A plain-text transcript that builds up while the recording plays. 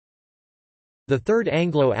The Third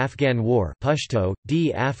Anglo-Afghan War Pashto,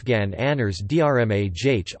 D. Afghan Annars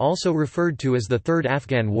Drmaj, also referred to as the Third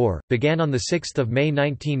Afghan War, began on 6 May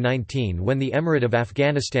 1919 when the Emirate of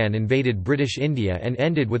Afghanistan invaded British India and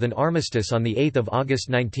ended with an armistice on 8 August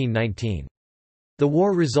 1919. The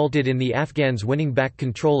war resulted in the Afghans winning back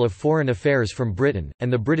control of foreign affairs from Britain,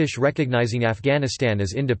 and the British recognising Afghanistan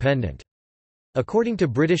as independent. According to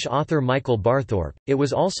British author Michael Barthorpe, it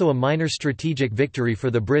was also a minor strategic victory for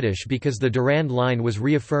the British because the Durand Line was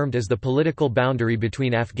reaffirmed as the political boundary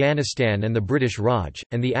between Afghanistan and the British Raj,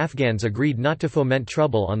 and the Afghans agreed not to foment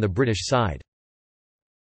trouble on the British side.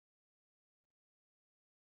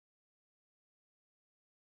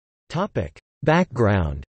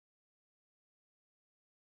 Background.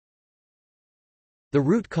 The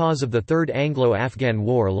root cause of the Third Anglo-Afghan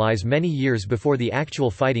War lies many years before the actual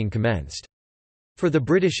fighting commenced. For the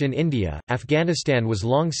British in India, Afghanistan was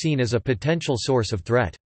long seen as a potential source of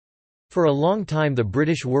threat. For a long time the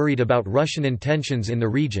British worried about Russian intentions in the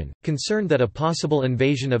region, concerned that a possible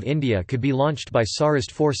invasion of India could be launched by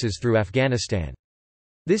Tsarist forces through Afghanistan.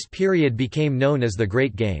 This period became known as the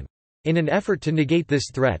Great Game. In an effort to negate this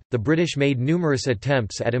threat, the British made numerous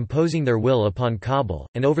attempts at imposing their will upon Kabul,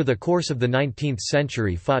 and over the course of the 19th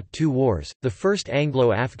century fought two wars, the First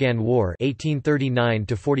Anglo-Afghan War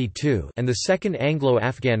 (1839–42) and the Second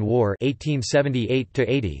Anglo-Afghan War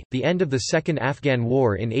 (1878–80). The end of the Second Afghan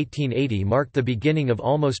War in 1880 marked the beginning of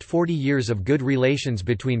almost 40 years of good relations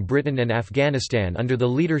between Britain and Afghanistan under the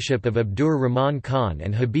leadership of Abdur Rahman Khan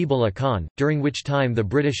and Habibullah Khan, during which time the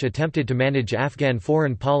British attempted to manage Afghan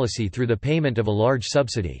foreign policy through the payment of a large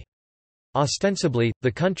subsidy. Ostensibly,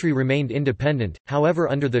 the country remained independent, however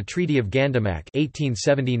under the Treaty of Gandamak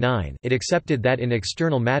 1879, it accepted that in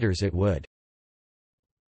external matters it would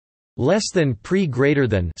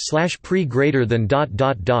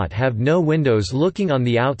have no windows looking on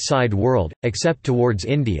the outside world, except towards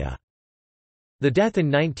India. The death in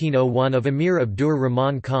 1901 of Emir Abdur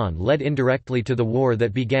Rahman Khan led indirectly to the war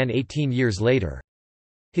that began 18 years later.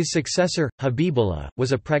 His successor, Habibullah,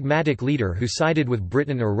 was a pragmatic leader who sided with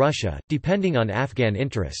Britain or Russia, depending on Afghan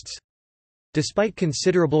interests. Despite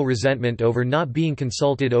considerable resentment over not being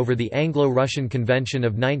consulted over the Anglo-Russian Convention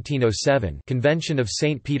of 1907 Convention of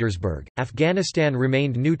St. Petersburg, Afghanistan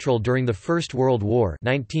remained neutral during the First World War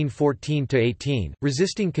 1914–18,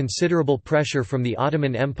 resisting considerable pressure from the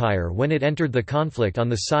Ottoman Empire when it entered the conflict on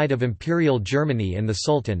the side of Imperial Germany, and the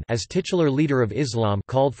Sultan, as titular leader of Islam,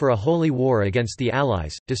 called for a holy war against the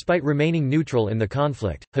Allies. Despite remaining neutral in the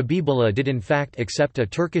conflict, Habibullah did in fact accept a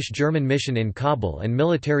Turkish-German mission in Kabul and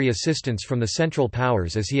military assistance from the Central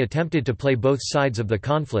Powers as he attempted to play both sides of the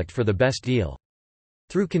conflict for the best deal.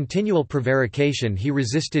 Through continual prevarication he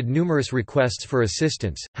resisted numerous requests for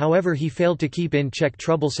assistance, however he failed to keep in check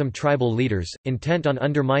troublesome tribal leaders, intent on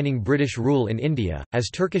undermining British rule in India, as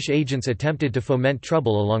Turkish agents attempted to foment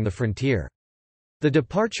trouble along the frontier. The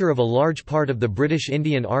departure of a large part of the British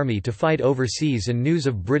Indian Army to fight overseas and news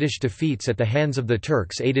of British defeats at the hands of the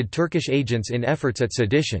Turks aided Turkish agents in efforts at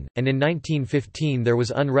sedition, and in 1915 there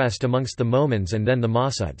was unrest amongst the Momans and then the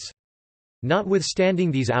Masuds.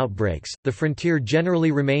 Notwithstanding these outbreaks, the frontier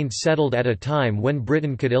generally remained settled at a time when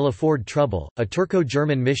Britain could ill afford trouble. A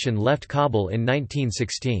Turco-German mission left Kabul in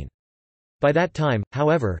 1916. By that time,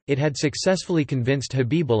 however, it had successfully convinced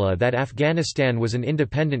Habibullah that Afghanistan was an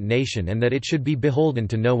independent nation and that it should be beholden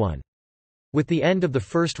to no one. With the end of the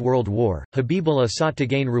First World War, Habibullah sought to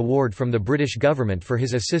gain reward from the British government for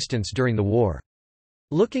his assistance during the war.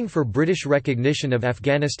 Looking for British recognition of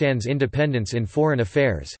Afghanistan's independence in foreign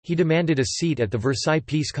affairs, he demanded a seat at the Versailles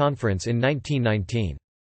Peace Conference in 1919.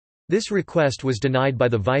 This request was denied by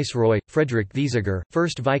the Viceroy, Frederick Thesiger,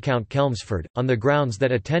 1st Viscount Chelmsford, on the grounds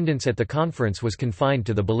that attendance at the conference was confined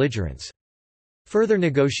to the belligerents. Further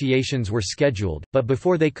negotiations were scheduled, but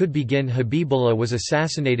before they could begin Habibullah was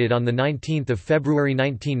assassinated on 19 February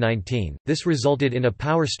 1919. This resulted in a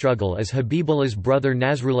power struggle as Habibullah's brother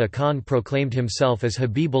Nasrullah Khan proclaimed himself as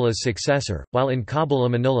Habibullah's successor, while in Kabul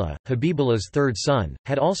Amanullah, Habibullah's third son,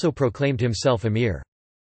 had also proclaimed himself emir.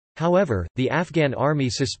 However, the Afghan army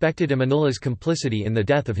suspected Amanullah's complicity in the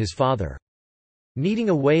death of his father. Needing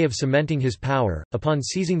a way of cementing his power, upon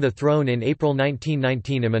seizing the throne in April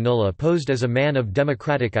 1919 Amanullah posed as a man of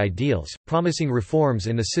democratic ideals, promising reforms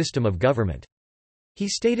in the system of government. He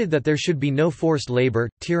stated that there should be no forced labor,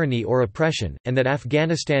 tyranny or oppression, and that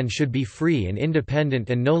Afghanistan should be free and independent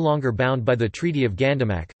and no longer bound by the Treaty of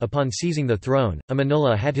Gandamak. Upon seizing the throne,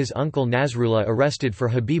 Amanullah had his uncle Nasrullah arrested for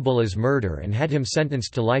Habibullah's murder and had him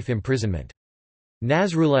sentenced to life imprisonment.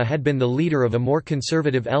 Nasrullah had been the leader of a more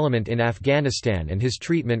conservative element in Afghanistan and his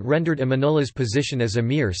treatment rendered Amanullah's position as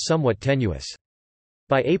emir somewhat tenuous.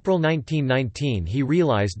 By April 1919 he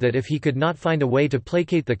realized that if he could not find a way to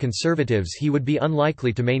placate the conservatives he would be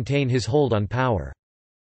unlikely to maintain his hold on power.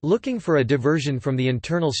 Looking for a diversion from the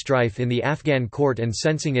internal strife in the Afghan court and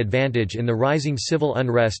sensing advantage in the rising civil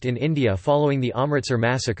unrest in India following the Amritsar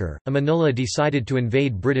massacre, Amanullah decided to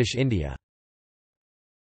invade British India.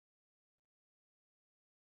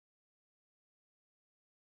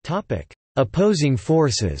 Opposing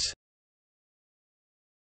forces.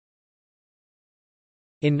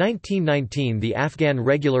 In 1919 the Afghan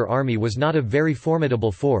Regular Army was not a very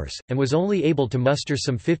formidable force, and was only able to muster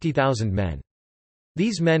some 50,000 men.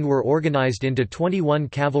 These men were organized into 21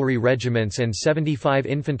 cavalry regiments and 75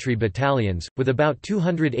 infantry battalions, with about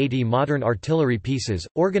 280 modern artillery pieces,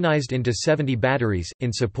 organized into 70 batteries,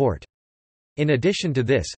 in support. In addition to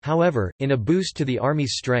this, however, in a boost to the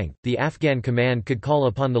army's strength, the Afghan command could call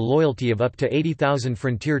upon the loyalty of up to 80,000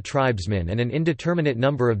 frontier tribesmen and an indeterminate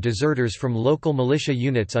number of deserters from local militia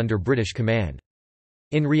units under British command.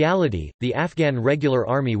 In reality, the Afghan Regular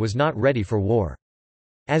Army was not ready for war.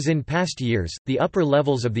 As in past years, the upper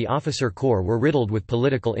levels of the officer corps were riddled with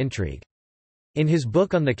political intrigue. In his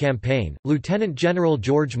book on the campaign, Lieutenant General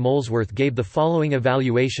George Molesworth gave the following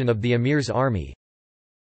evaluation of the Emir's army.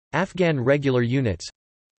 Afghan regular units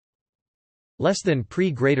less than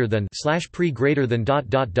pre-greater than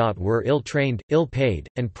were ill-trained, ill-paid,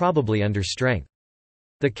 and probably under strength.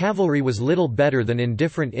 The cavalry was little better than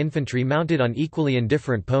indifferent infantry mounted on equally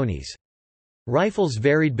indifferent ponies. Rifles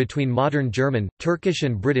varied between modern German, Turkish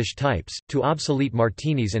and British types, to obsolete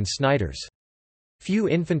Martinis and Snyders. Few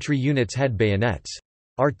infantry units had bayonets.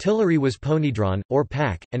 Artillery was ponydrawn, or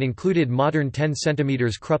pack, and included modern 10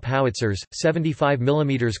 cm Krupp howitzers, 75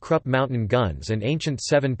 mm Krupp mountain guns and ancient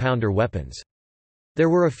 7-pounder weapons. There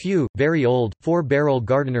were a few, very old, 4-barrel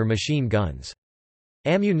Gardiner machine guns.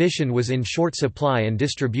 Ammunition was in short supply and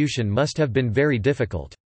distribution must have been very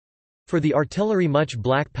difficult. For the artillery much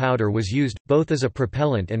black powder was used, both as a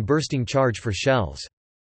propellant and bursting charge for shells.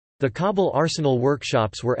 The Kabul arsenal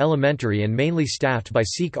workshops were elementary and mainly staffed by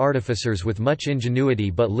Sikh artificers with much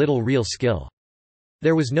ingenuity but little real skill.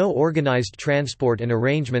 There was no organized transport and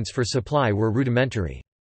arrangements for supply were rudimentary.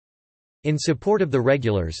 In support of the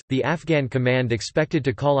regulars, the Afghan command expected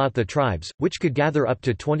to call out the tribes, which could gather up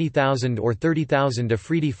to 20,000 or 30,000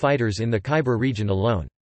 Afridi fighters in the Khyber region alone.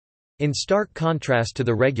 In stark contrast to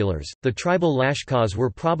the regulars, the tribal Lashkars were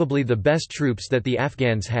probably the best troops that the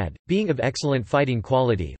Afghans had, being of excellent fighting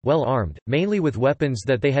quality, well armed, mainly with weapons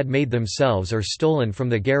that they had made themselves or stolen from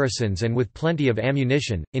the garrisons and with plenty of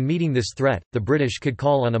ammunition. In meeting this threat, the British could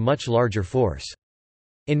call on a much larger force.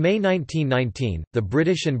 In May 1919, the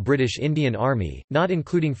British and British Indian Army, not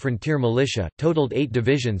including frontier militia, totaled 8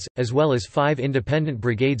 divisions, as well as 5 independent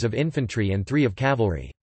brigades of infantry and 3 of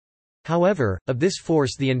cavalry. However, of this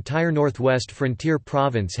force the entire northwest frontier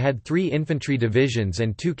province had 3 infantry divisions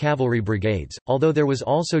and 2 cavalry brigades, although there was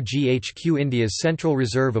also GHQ India's central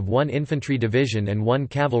reserve of 1 infantry division and 1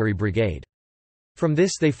 cavalry brigade. From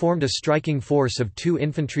this they formed a striking force of 2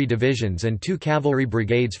 infantry divisions and 2 cavalry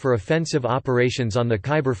brigades for offensive operations on the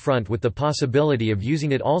Khyber front with the possibility of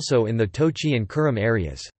using it also in the Tochi and Kurram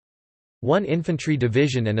areas. 1 infantry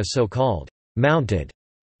division and a so-called mounted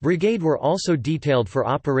brigade were also detailed for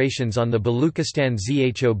operations on the Baluchistan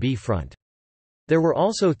Zhob front. There were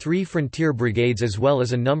also 3 frontier brigades as well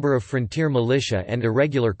as a number of frontier militia and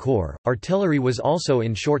irregular corps. Artillery was also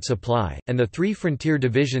in short supply, and the 3 frontier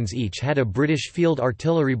divisions each had a British Field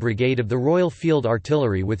Artillery Brigade of the Royal Field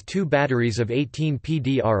Artillery with 2 batteries of 18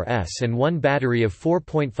 PDRS and 1 battery of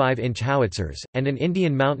 4.5-inch howitzers, and an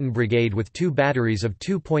Indian Mountain Brigade with 2 batteries of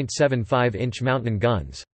 2.75-inch mountain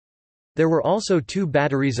guns. There were also 2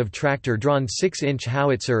 batteries of tractor-drawn 6-inch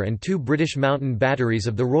howitzer and 2 British mountain batteries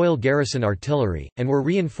of the Royal Garrison Artillery, and were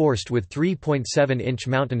reinforced with 3.7-inch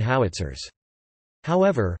mountain howitzers.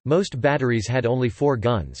 However, most batteries had only 4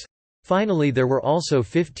 guns. Finally there were also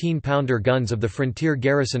 15-pounder guns of the Frontier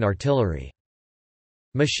Garrison Artillery.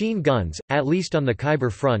 Machine guns, at least on the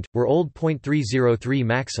Khyber front, were old .303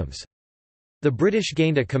 Maxims. The British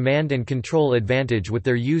gained a command and control advantage with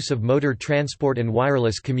their use of motor transport and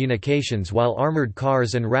wireless communications while armoured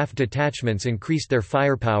cars and RAF detachments increased their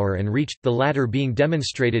firepower and reach, the latter being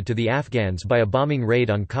demonstrated to the Afghans by a bombing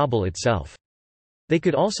raid on Kabul itself. They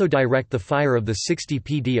could also direct the fire of the 60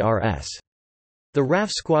 PDRS. The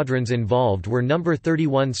RAF squadrons involved were No.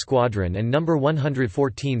 31 Squadron and No.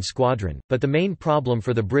 114 Squadron, but the main problem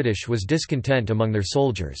for the British was discontent among their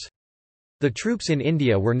soldiers. The troops in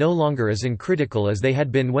India were no longer as uncritical as they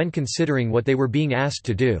had been when considering what they were being asked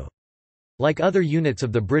to do. Like other units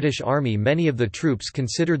of the British Army, many of the troops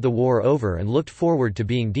considered the war over and looked forward to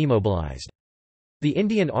being demobilised. The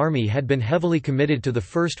Indian Army had been heavily committed to the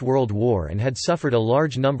First World War and had suffered a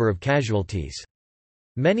large number of casualties.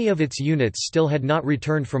 Many of its units still had not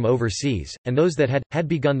returned from overseas, and those that had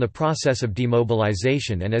begun the process of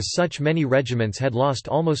demobilization, and as such many regiments had lost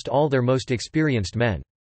almost all their most experienced men.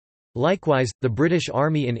 Likewise, the British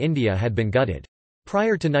Army in India had been gutted.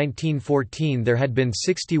 Prior to 1914 there had been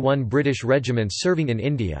 61 British regiments serving in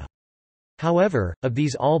India. However, of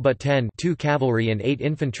these all but 10 2 cavalry and 8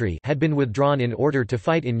 infantry had been withdrawn in order to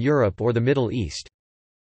fight in Europe or the Middle East.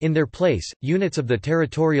 In their place, units of the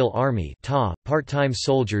Territorial Army part-time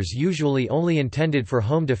soldiers usually only intended for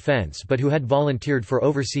home defense but who had volunteered for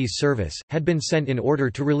overseas service, had been sent in order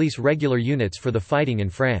to release regular units for the fighting in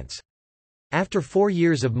France. After 4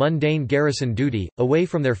 years of mundane garrison duty, away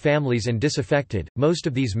from their families and disaffected, most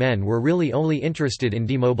of these men were really only interested in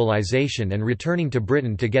demobilization and returning to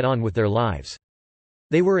Britain to get on with their lives.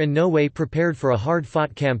 They were in no way prepared for a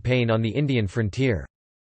hard-fought campaign on the Indian frontier.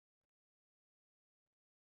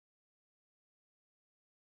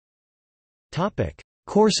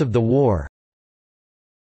 Course of the war.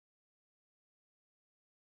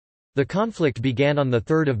 The conflict began on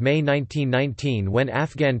 3 May 1919 when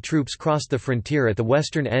Afghan troops crossed the frontier at the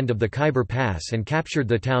western end of the Khyber Pass and captured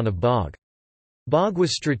the town of Bagh. Bagh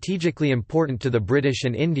was strategically important to the British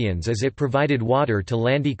and Indians as it provided water to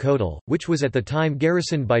Landi Kotal, which was at the time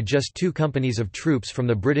garrisoned by just 2 companies of troops from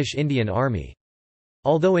the British Indian Army.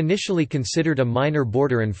 Although initially considered a minor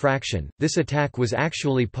border infraction, this attack was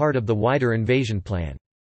actually part of the wider invasion plan.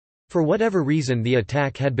 For whatever reason the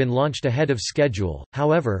attack had been launched ahead of schedule,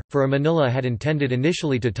 however, for Manila had intended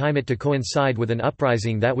initially to time it to coincide with an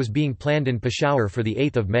uprising that was being planned in Peshawar for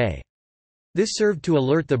 8 May. This served to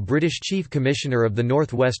alert the British Chief Commissioner of the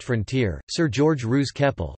North West Frontier, Sir George Roos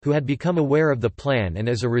Keppel, who had become aware of the plan, and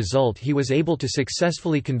as a result he was able to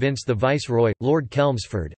successfully convince the Viceroy, Lord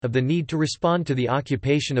Chelmsford, of the need to respond to the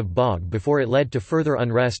occupation of Bagh before it led to further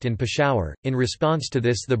unrest in Peshawar. In response to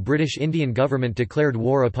this, the British Indian government declared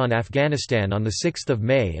war upon Afghanistan on 6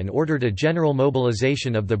 May and ordered a general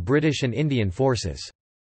mobilisation of the British and Indian forces.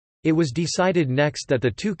 It was decided next that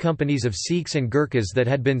the 2 companies of Sikhs and Gurkhas that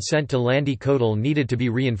had been sent to Landi Kotal needed to be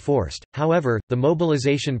reinforced. However, the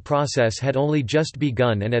mobilization process had only just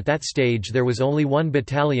begun and at that stage there was only 1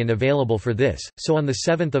 battalion available for this, so on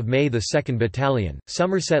 7 May the 2nd Battalion,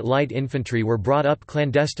 Somerset Light Infantry were brought up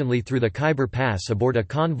clandestinely through the Khyber Pass aboard a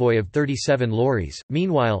convoy of 37 lorries.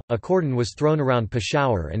 Meanwhile, a cordon was thrown around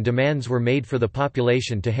Peshawar and demands were made for the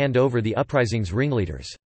population to hand over the uprising's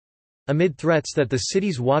ringleaders. Amid threats that the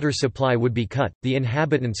city's water supply would be cut, the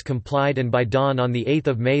inhabitants complied and by dawn on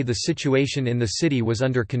 8 May the situation in the city was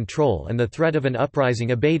under control and the threat of an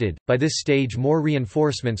uprising abated. By this stage more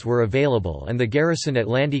reinforcements were available and the garrison at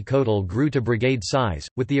Landi Kotal grew to brigade size,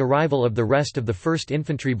 with the arrival of the rest of the 1st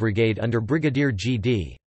Infantry Brigade under Brigadier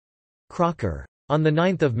G.D. Crocker. On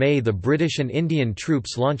 9 May the British and Indian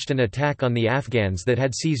troops launched an attack on the Afghans that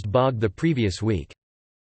had seized Bagh the previous week.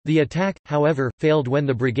 The attack, however, failed when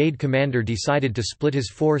the brigade commander decided to split his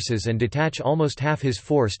forces and detach almost half his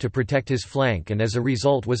force to protect his flank and as a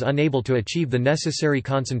result was unable to achieve the necessary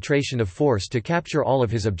concentration of force to capture all of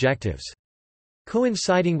his objectives.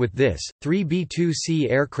 Coinciding with this, 3 B-2C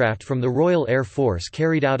aircraft from the Royal Air Force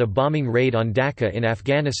carried out a bombing raid on Dhaka in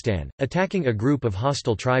Afghanistan, attacking a group of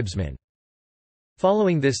hostile tribesmen.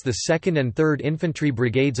 Following this the 2nd and 3rd Infantry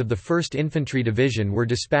Brigades of the 1st Infantry Division were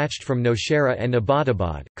dispatched from Nowshera and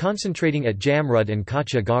Abbottabad, concentrating at Jamrud and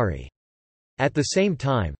Kacha Gari. At the same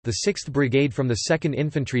time, the 6th Brigade from the 2nd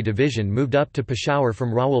Infantry Division moved up to Peshawar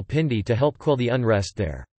from Rawalpindi to help quell the unrest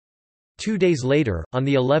there. 2 days later, on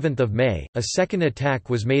the 11th of May, a second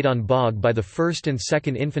attack was made on Bagh by the 1st and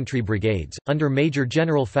 2nd Infantry Brigades, under Major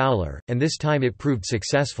General Fowler, and this time it proved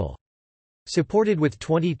successful. Supported with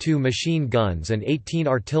 22 machine guns and 18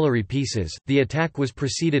 artillery pieces, the attack was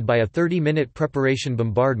preceded by a 30-minute preparation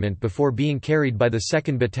bombardment before being carried by the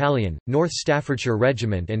 2nd Battalion, North Staffordshire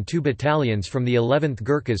Regiment and 2 battalions from the 11th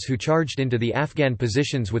Gurkhas who charged into the Afghan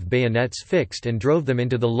positions with bayonets fixed and drove them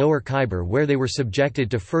into the lower Khyber where they were subjected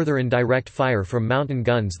to further indirect fire from mountain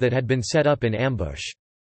guns that had been set up in ambush.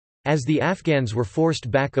 As the Afghans were forced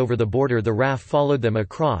back over the border, the RAF followed them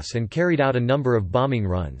across and carried out a number of bombing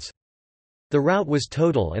runs. The rout was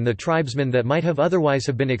total and the tribesmen that might have otherwise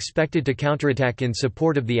have been expected to counterattack in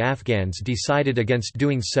support of the Afghans decided against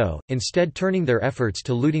doing so, instead turning their efforts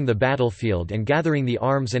to looting the battlefield and gathering the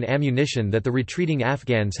arms and ammunition that the retreating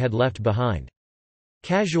Afghans had left behind.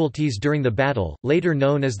 Casualties during the battle, later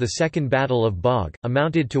known as the Second Battle of Bog,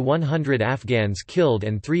 amounted to 100 Afghans killed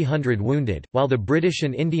and 300 wounded, while the British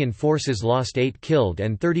and Indian forces lost 8 killed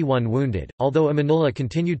and 31 wounded. Although Amanullah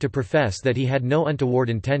continued to profess that he had no untoward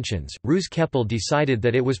intentions, Ruz Keppel decided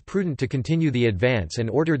that it was prudent to continue the advance and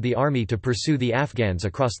ordered the army to pursue the Afghans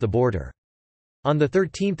across the border. On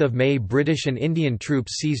 13 May British and Indian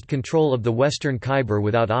troops seized control of the western Khyber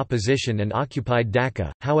without opposition and occupied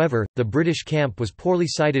Dhaka. However, the British camp was poorly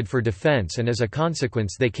sited for defence and as a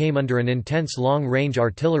consequence they came under an intense long-range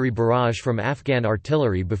artillery barrage from Afghan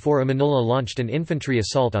artillery before Amanullah launched an infantry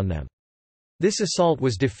assault on them. This assault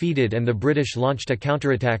was defeated and the British launched a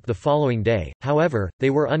counterattack the following day, however,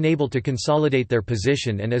 they were unable to consolidate their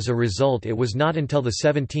position and as a result it was not until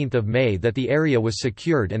 17 May that the area was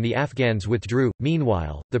secured and the Afghans withdrew.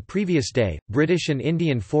 Meanwhile, the previous day, British and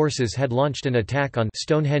Indian forces had launched an attack on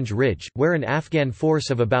Stonehenge Ridge, where an Afghan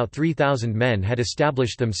force of about 3,000 men had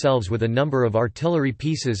established themselves with a number of artillery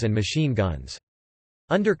pieces and machine guns.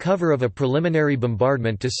 Under cover of a preliminary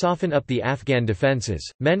bombardment to soften up the Afghan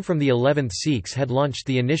defences, men from the 11th Sikhs had launched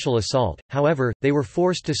the initial assault, however, they were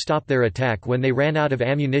forced to stop their attack when they ran out of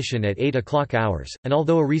ammunition at 8 o'clock hours, and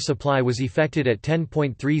although a resupply was effected at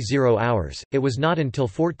 10.30 hours, it was not until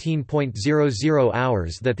 14.00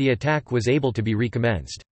 hours that the attack was able to be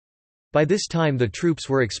recommenced. By this time the troops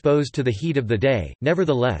were exposed to the heat of the day.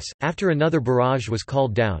 Nevertheless, after another barrage was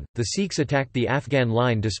called down, the Sikhs attacked the Afghan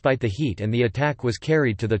line despite the heat and the attack was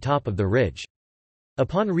carried to the top of the ridge.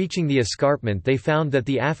 Upon reaching the escarpment they found that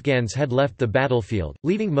the Afghans had left the battlefield,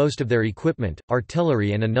 leaving most of their equipment,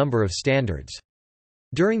 artillery and a number of standards.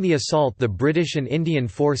 During the assault the British and Indian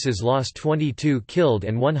forces lost 22 killed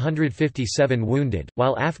and 157 wounded,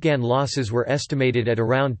 while Afghan losses were estimated at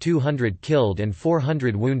around 200 killed and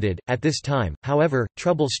 400 wounded. At this time, however,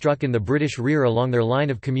 trouble struck in the British rear along their line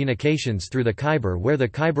of communications through the Khyber, where the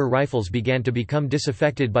Khyber Rifles began to become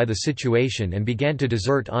disaffected by the situation and began to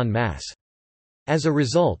desert en masse. As a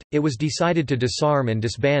result, it was decided to disarm and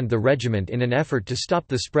disband the regiment in an effort to stop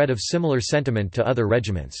the spread of similar sentiment to other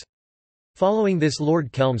regiments. Following this,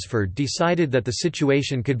 Lord Chelmsford decided that the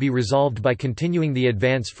situation could be resolved by continuing the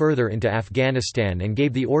advance further into Afghanistan and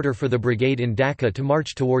gave the order for the brigade in Dhaka to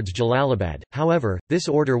march towards Jalalabad. However, this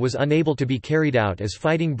order was unable to be carried out as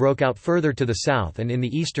fighting broke out further to the south and in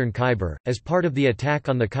the eastern Khyber. As part of the attack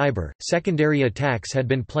on the Khyber, secondary attacks had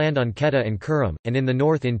been planned on Quetta and Kurram, and in the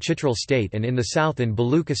north in Chitral State and in the south in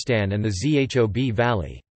Baluchistan and the Zhob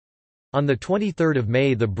Valley. On 23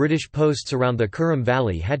 May the British posts around the Kurram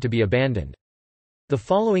Valley had to be abandoned. The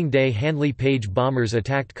following day Handley Page bombers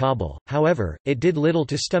attacked Kabul, however, it did little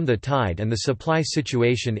to stem the tide and the supply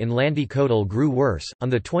situation in Landi Kotal grew worse. On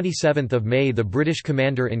 27 May the British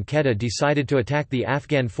commander in Quetta decided to attack the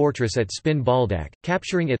Afghan fortress at Spin Baldak,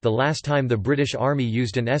 capturing it the last time the British army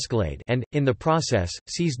used an escalade and, in the process,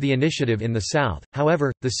 seized the initiative in the south.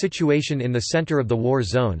 However, the situation in the centre of the war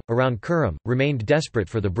zone, around Kurram, remained desperate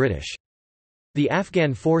for the British. The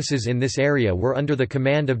Afghan forces in this area were under the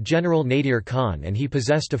command of General Nadir Khan and he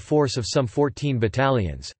possessed a force of some 14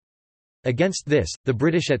 battalions. Against this, the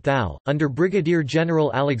British at Thal, under Brigadier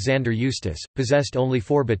General Alexander Eustace, possessed only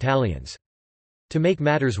 4 battalions. To make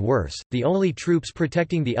matters worse, the only troops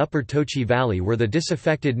protecting the upper Tochi Valley were the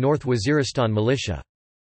disaffected North Waziristan militia.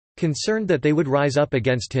 Concerned that they would rise up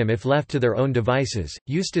against him if left to their own devices,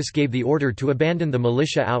 Eustace gave the order to abandon the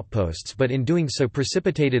militia outposts but in doing so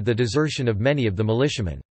precipitated the desertion of many of the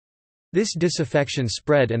militiamen. This disaffection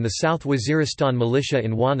spread and the South Waziristan militia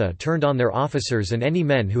in Wana turned on their officers and any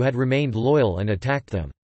men who had remained loyal and attacked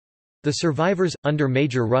them. The survivors, under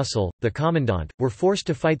Major Russell, the commandant, were forced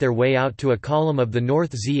to fight their way out to a column of the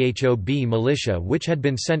North Zhob militia which had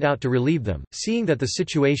been sent out to relieve them. Seeing that the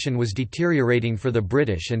situation was deteriorating for the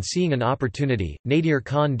British and seeing an opportunity, Nadir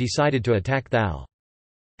Khan decided to attack Thal.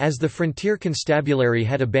 As the frontier constabulary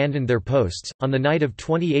had abandoned their posts, on the night of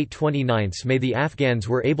 28–29 May the Afghans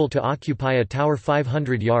were able to occupy a tower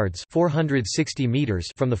 500 yards 460 meters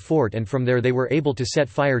from the fort and from there they were able to set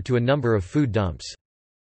fire to a number of food dumps.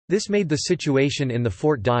 This made the situation in the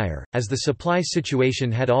fort dire, as the supply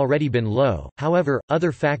situation had already been low. However,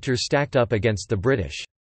 other factors stacked up against the British.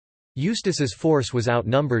 Eustace's force was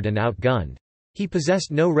outnumbered and outgunned. He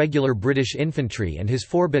possessed no regular British infantry and his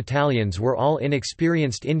 4 battalions were all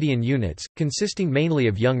inexperienced Indian units, consisting mainly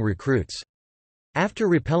of young recruits. After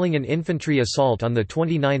repelling an infantry assault on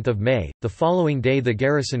 29 May, the following day the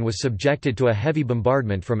garrison was subjected to a heavy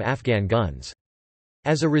bombardment from Afghan guns.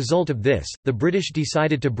 As a result of this, the British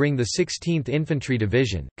decided to bring the 16th Infantry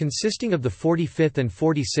Division, consisting of the 45th and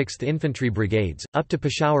 46th Infantry Brigades, up to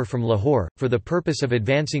Peshawar from Lahore, for the purpose of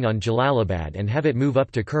advancing on Jalalabad and have it move up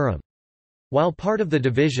to Kurram. While part of the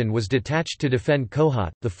division was detached to defend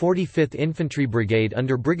Kohat, the 45th Infantry Brigade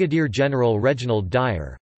under Brigadier General Reginald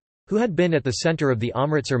Dyer—who had been at the center of the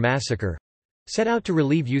Amritsar massacre—set out to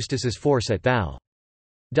relieve Eustace's force at Thal.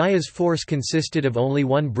 Dyer's force consisted of only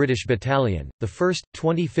one British battalion, the 1st,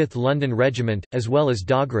 25th London Regiment, as well as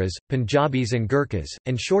Dogras, Punjabis and Gurkhas,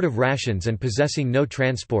 and short of rations and possessing no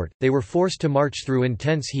transport, they were forced to march through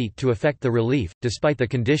intense heat to effect the relief. Despite the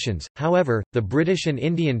conditions, however, the British and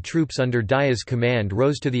Indian troops under Dyer's command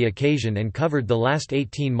rose to the occasion and covered the last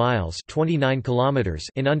 18 miles 29 kilometers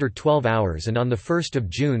in under 12 hours, and on 1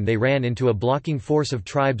 June they ran into a blocking force of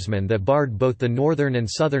tribesmen that barred both the northern and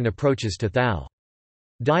southern approaches to Thal.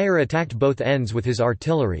 Dyer attacked both ends with his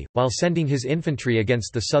artillery, while sending his infantry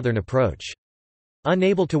against the southern approach.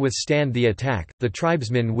 Unable to withstand the attack, the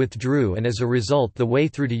tribesmen withdrew, and as a result the way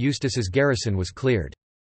through to Eustace's garrison was cleared.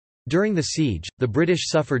 During the siege, the British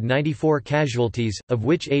suffered 94 casualties, of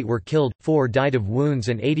which 8 were killed, 4 died of wounds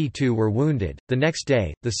and 82 were wounded. The next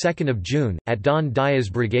day, the 2nd of June, at dawn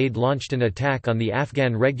Dyer's brigade launched an attack on the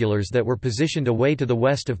Afghan regulars that were positioned away to the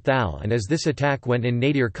west of Thal, and as this attack went in,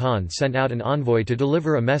 Nadir Khan sent out an envoy to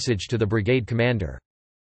deliver a message to the brigade commander.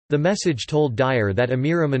 The message told Dyer that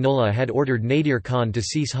Amir Amanullah had ordered Nadir Khan to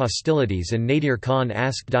cease hostilities, and Nadir Khan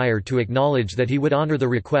asked Dyer to acknowledge that he would honor the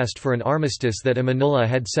request for an armistice that Amanullah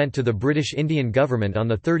had sent to the British Indian government on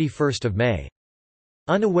 31 May.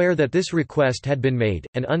 Unaware that this request had been made,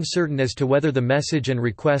 and uncertain as to whether the message and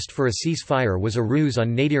request for a ceasefire was a ruse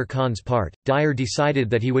on Nadir Khan's part, Dyer decided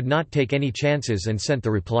that he would not take any chances and sent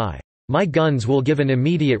the reply, "My guns will give an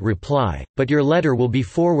immediate reply, but your letter will be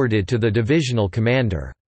forwarded to the divisional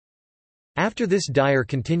commander." After this, Dyer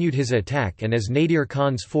continued his attack, and as Nadir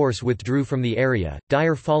Khan's force withdrew from the area,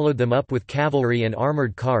 Dyer followed them up with cavalry and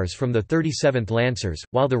armoured cars from the 37th Lancers,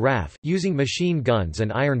 while the RAF, using machine guns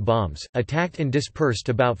and iron bombs, attacked and dispersed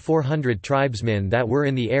about 400 tribesmen that were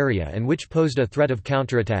in the area and which posed a threat of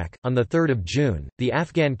counterattack. On 3 June, the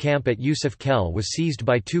Afghan camp at Yusuf Khel was seized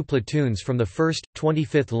by 2 platoons from the 1st,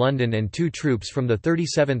 25th London and 2 troops from the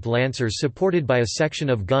 37th Lancers supported by a section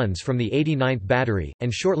of guns from the 89th Battery,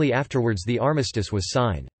 and shortly afterwards the armistice was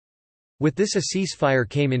signed. With this, a ceasefire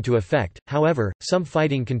came into effect. However, some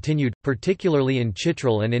fighting continued, particularly in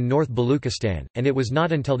Chitral and in North Baluchistan, and it was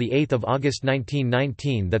not until 8 August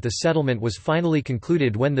 1919 that the settlement was finally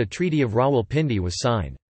concluded, when the Treaty of Rawalpindi was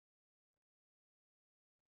signed.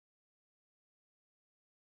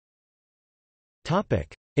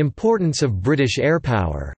 Importance of British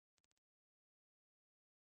airpower.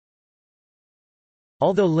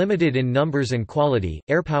 Although limited in numbers and quality,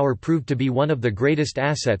 airpower proved to be one of the greatest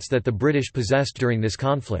assets that the British possessed during this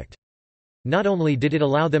conflict. Not only did it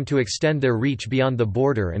allow them to extend their reach beyond the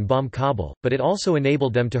border and bomb Kabul, but it also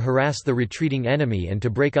enabled them to harass the retreating enemy and to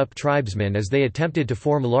break up tribesmen as they attempted to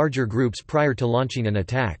form larger groups prior to launching an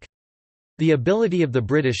attack. The ability of the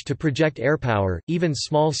British to project airpower, even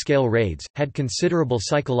small-scale raids, had considerable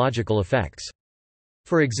psychological effects.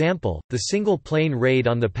 For example, the single-plane raid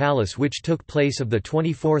on the palace, which took place of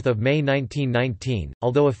 24 May 1919,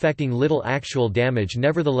 although affecting little actual damage,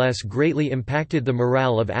 nevertheless greatly impacted the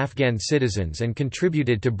morale of Afghan citizens and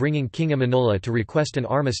contributed to bringing King Amanullah to request an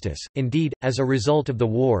armistice. Indeed, as a result of the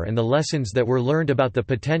war and the lessons that were learned about the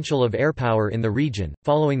potential of airpower in the region,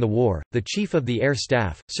 following the war, the Chief of the Air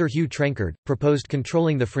Staff, Sir Hugh Trenchard, proposed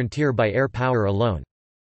controlling the frontier by air power alone.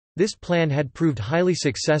 This plan had proved highly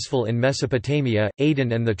successful in Mesopotamia,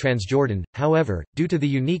 Aden and the Transjordan. However, due to the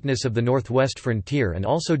uniqueness of the northwest frontier and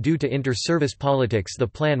also due to inter-service politics, the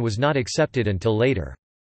plan was not accepted until later.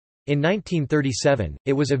 In 1937,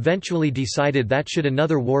 it was eventually decided that should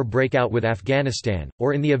another war break out with Afghanistan,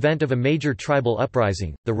 or in the event of a major tribal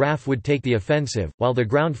uprising, the RAF would take the offensive, while the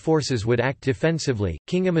ground forces would act defensively.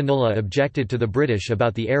 King Amanullah objected to the British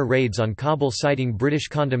about the air raids on Kabul, citing British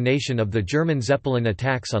condemnation of the German Zeppelin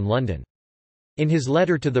attacks on London. In his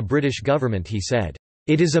letter to the British government he said,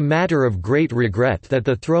 "It is a matter of great regret that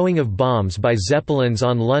the throwing of bombs by Zeppelins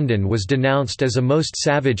on London was denounced as a most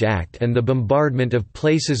savage act, and the bombardment of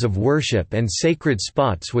places of worship and sacred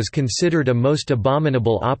spots was considered a most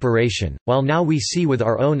abominable operation, while now we see with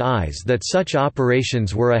our own eyes that such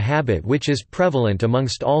operations were a habit which is prevalent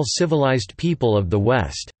amongst all civilized people of the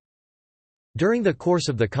West." During the course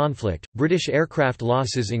of the conflict, British aircraft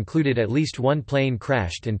losses included at least 1 plane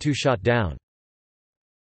crashed and 2 shot down.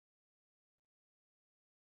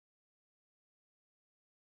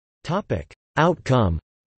 Outcome.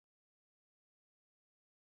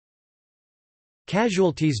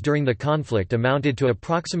 Casualties during the conflict amounted to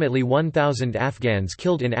approximately 1,000 Afghans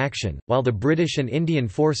killed in action, while the British and Indian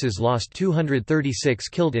forces lost 236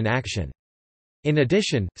 killed in action. In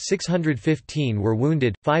addition, 615 were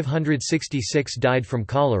wounded, 566 died from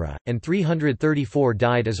cholera, and 334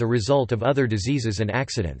 died as a result of other diseases and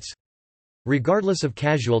accidents. Regardless of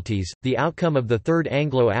casualties, the outcome of the Third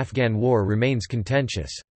Anglo-Afghan War remains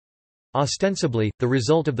contentious. Ostensibly, the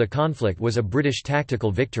result of the conflict was a British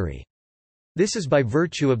tactical victory. This is by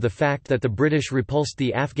virtue of the fact that the British repulsed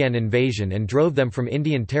the Afghan invasion and drove them from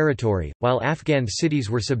Indian territory, while Afghan cities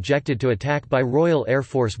were subjected to attack by Royal Air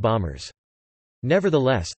Force bombers.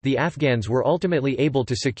 Nevertheless, the Afghans were ultimately able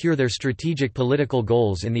to secure their strategic political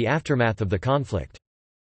goals in the aftermath of the conflict.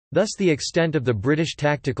 Thus the extent of the British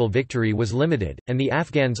tactical victory was limited, and the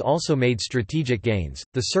Afghans also made strategic gains.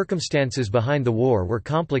 The circumstances behind the war were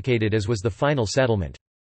complicated, as was the final settlement.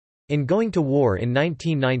 In going to war in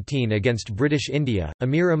 1919 against British India,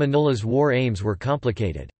 Amir Amanullah's war aims were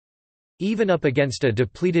complicated. Even up against a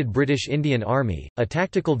depleted British Indian Army, a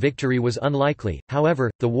tactical victory was unlikely.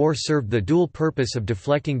 However, the war served the dual purpose of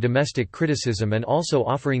deflecting domestic criticism and also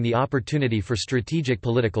offering the opportunity for strategic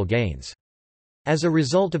political gains. As a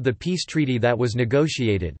result of the peace treaty that was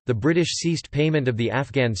negotiated, the British ceased payment of the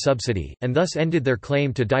Afghan subsidy, and thus ended their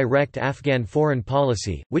claim to direct Afghan foreign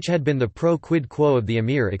policy, which had been the pro quid quo of the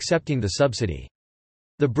Emir accepting the subsidy.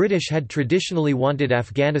 The British had traditionally wanted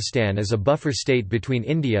Afghanistan as a buffer state between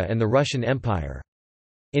India and the Russian Empire.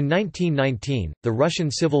 In 1919, the Russian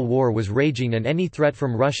Civil War was raging and any threat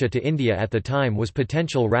from Russia to India at the time was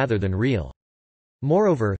potential rather than real.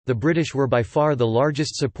 Moreover, the British were by far the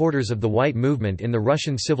largest supporters of the White movement in the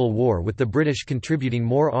Russian Civil War, with the British contributing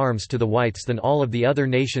more arms to the Whites than all of the other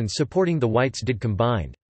nations supporting the Whites did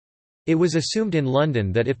combined. It was assumed in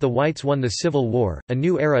London that if the Whites won the Civil War, a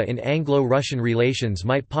new era in Anglo-Russian relations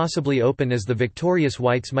might possibly open, as the victorious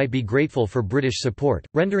Whites might be grateful for British support,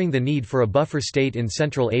 rendering the need for a buffer state in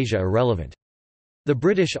Central Asia irrelevant. The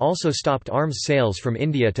British also stopped arms sales from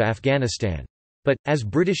India to Afghanistan. But, as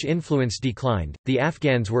British influence declined, the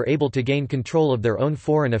Afghans were able to gain control of their own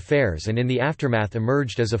foreign affairs and in the aftermath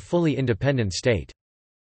emerged as a fully independent state.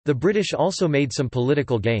 The British also made some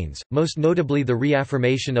political gains, most notably the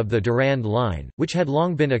reaffirmation of the Durand Line, which had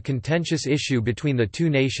long been a contentious issue between the two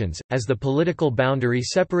nations, as the political boundary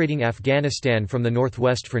separating Afghanistan from the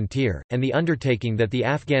northwest frontier, and the undertaking that the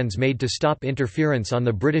Afghans made to stop interference on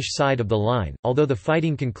the British side of the line. Although the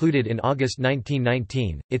fighting concluded in August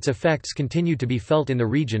 1919, its effects continued to be felt in the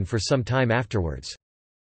region for some time afterwards.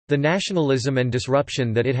 The nationalism and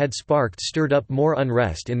disruption that it had sparked stirred up more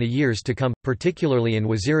unrest in the years to come, particularly in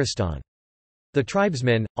Waziristan. The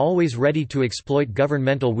tribesmen, always ready to exploit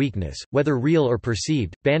governmental weakness, whether real or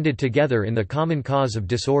perceived, banded together in the common cause of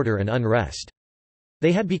disorder and unrest.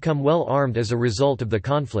 They had become well armed as a result of the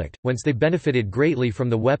conflict, whence they benefited greatly from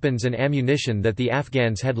the weapons and ammunition that the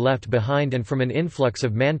Afghans had left behind and from an influx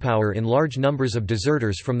of manpower in large numbers of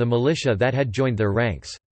deserters from the militia that had joined their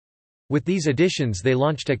ranks. With these additions they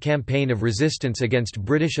launched a campaign of resistance against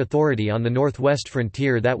British authority on the northwest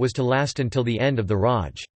frontier that was to last until the end of the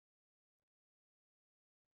Raj.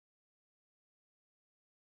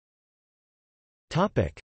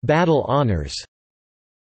 Battle honours.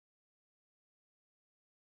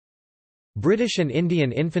 British and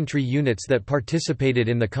Indian infantry units that participated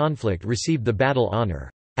in the conflict received the Battle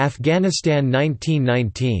Honour, Afghanistan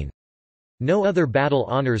 1919. No other battle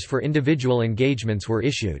honours for individual engagements were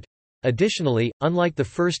issued. Additionally, unlike the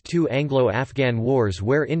first two Anglo-Afghan wars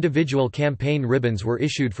where individual campaign ribbons were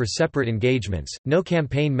issued for separate engagements, no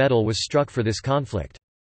campaign medal was struck for this conflict.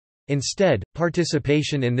 Instead,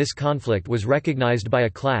 participation in this conflict was recognized by a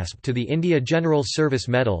clasp to the India General Service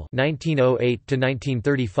Medal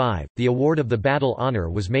 1908–1935. The award of the Battle Honour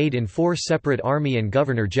was made in 4 separate Army and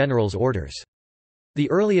Governor-General's orders. The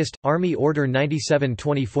earliest, Army Order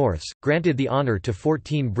 97/24, granted the honour to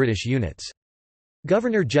 14 British units.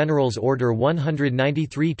 Governor-General's Order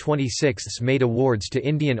 193/26 made awards to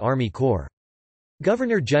Indian Army Corps.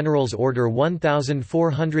 Governor-General's Order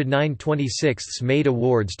 1409/26 made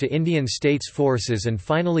awards to Indian States Forces, and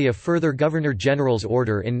finally a further Governor-General's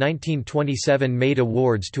Order in 1927 made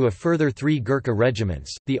awards to a further 3 Gurkha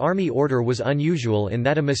regiments. The Army Order was unusual in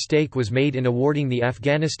that a mistake was made in awarding the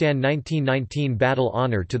Afghanistan 1919 Battle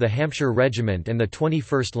Honour to the Hampshire Regiment and the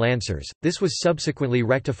 21st Lancers. This was subsequently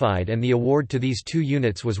rectified and the award to these 2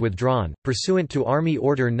 units was withdrawn, pursuant to Army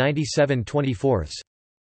Order 97/24.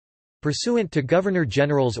 Pursuant to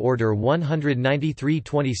Governor-General's Order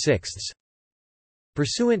 193/26.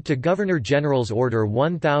 Pursuant to Governor-General's Order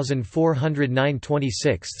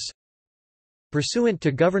 1409/26. Pursuant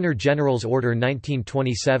to Governor-General's Order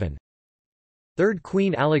 1927. 3rd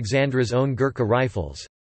Queen Alexandra's Own Gurkha Rifles.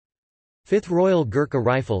 5th Royal Gurkha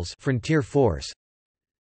Rifles Frontier Force.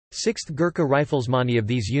 6th Gurkha Rifles. Many of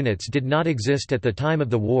these units did not exist at the time of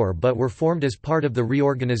the war but were formed as part of the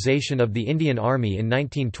reorganization of the Indian Army in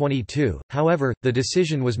 1922, however, the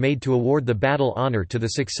decision was made to award the battle honour to the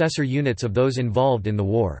successor units of those involved in the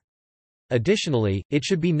war. Additionally, it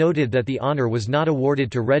should be noted that the honour was not awarded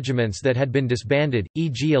to regiments that had been disbanded,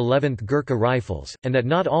 e.g. 11th Gurkha Rifles, and that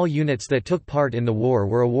not all units that took part in the war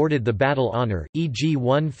were awarded the battle honour, e.g.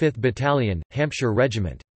 1/5th Battalion, Hampshire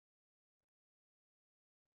Regiment.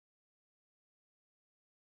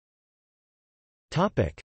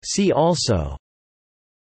 See also: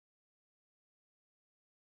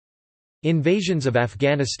 Invasions of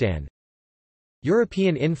Afghanistan,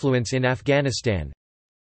 European influence in Afghanistan,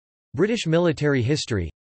 British military history,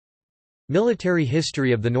 Military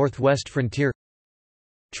history of the Northwest Frontier,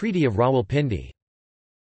 Treaty of Rawalpindi.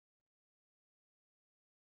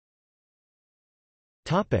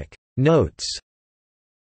 Notes.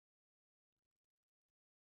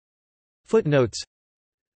 Footnotes.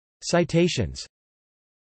 Citations.